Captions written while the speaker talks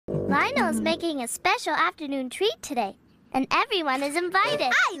Lionel's making a special afternoon treat today, and everyone is invited.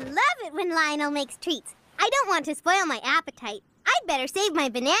 I love it when Lionel makes treats. I don't want to spoil my appetite. I'd better save my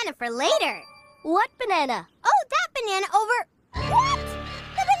banana for later. What banana? Oh, that banana over... What?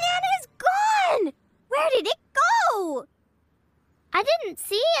 The banana is gone! Where did it go? I didn't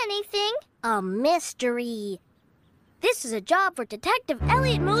see anything. A mystery. This is a job for Detective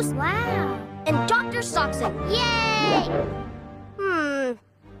Elliot Moose. Wow. And Dr. Soxon. Yay!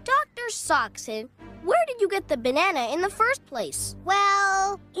 Dr. Soxon, where did you get the banana in the first place?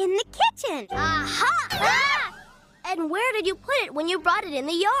 Well, in the kitchen. Aha! Ah! And where did you put it when you brought it in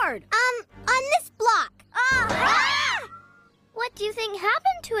the yard? On this block. Aha! What do you think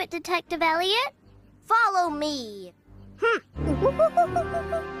happened to it, Detective Elliot? Follow me.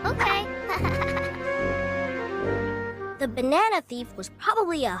 Okay. The banana thief was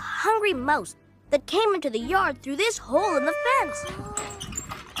probably a hungry mouse that came into the yard through this hole in the fence.